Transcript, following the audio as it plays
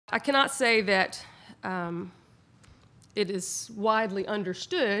I cannot say that it is widely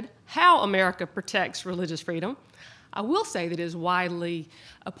understood how America protects religious freedom. I will say that it is widely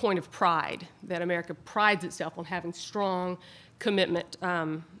a point of pride, that America prides itself on having strong commitment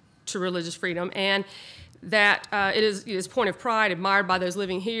to religious freedom, and that it is a point of pride admired by those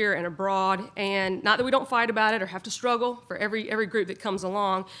living here and abroad, and not that we don't fight about it or have to struggle for every group that comes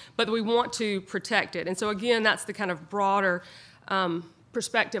along, but that we want to protect it. And so again, that's the kind of broader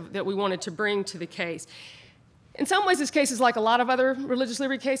perspective that we wanted to bring to the case. In some ways, this case is like a lot of other religious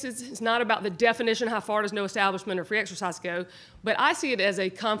liberty cases. It's not about the definition, how far does no establishment or free exercise go, but I see it as a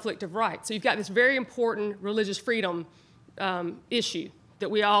conflict of rights. So you've got this very important religious freedom issue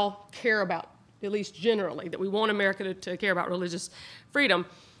that we all care about, at least generally, that we want America to care about religious freedom.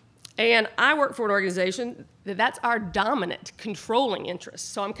 And I work for an organization that's our dominant, controlling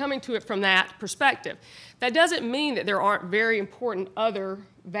interest. So I'm coming to it from that perspective. That doesn't mean that there aren't very important other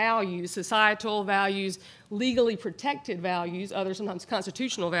values, societal values, legally protected values, other sometimes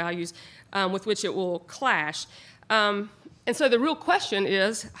constitutional values, with which it will clash. And so the real question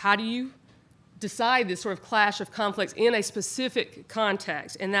is, how do you decide this sort of clash of conflicts in a specific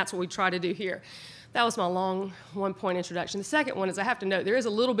context? And that's what we try to do here. That was my long one-point introduction. The second one is I have to note there is a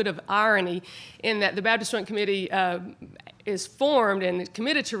little bit of irony in that the Baptist Joint Committee is formed and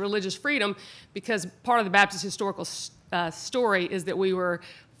committed to religious freedom because part of the Baptist historical story is that we were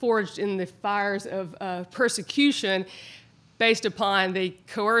forged in the fires of persecution based upon the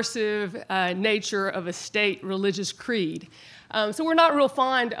coercive nature of a state religious creed. So we're not real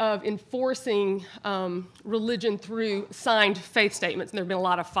fond of enforcing religion through signed faith statements, and there have been a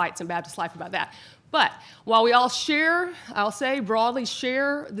lot of fights in Baptist life about that. But while we all share, I'll say broadly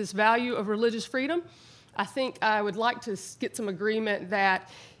share this value of religious freedom, I think I would like to get some agreement that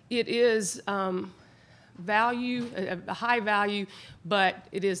it is value, a high value, but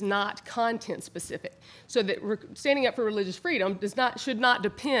it is not content specific. So that standing up for religious freedom should not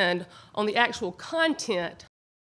depend on the actual content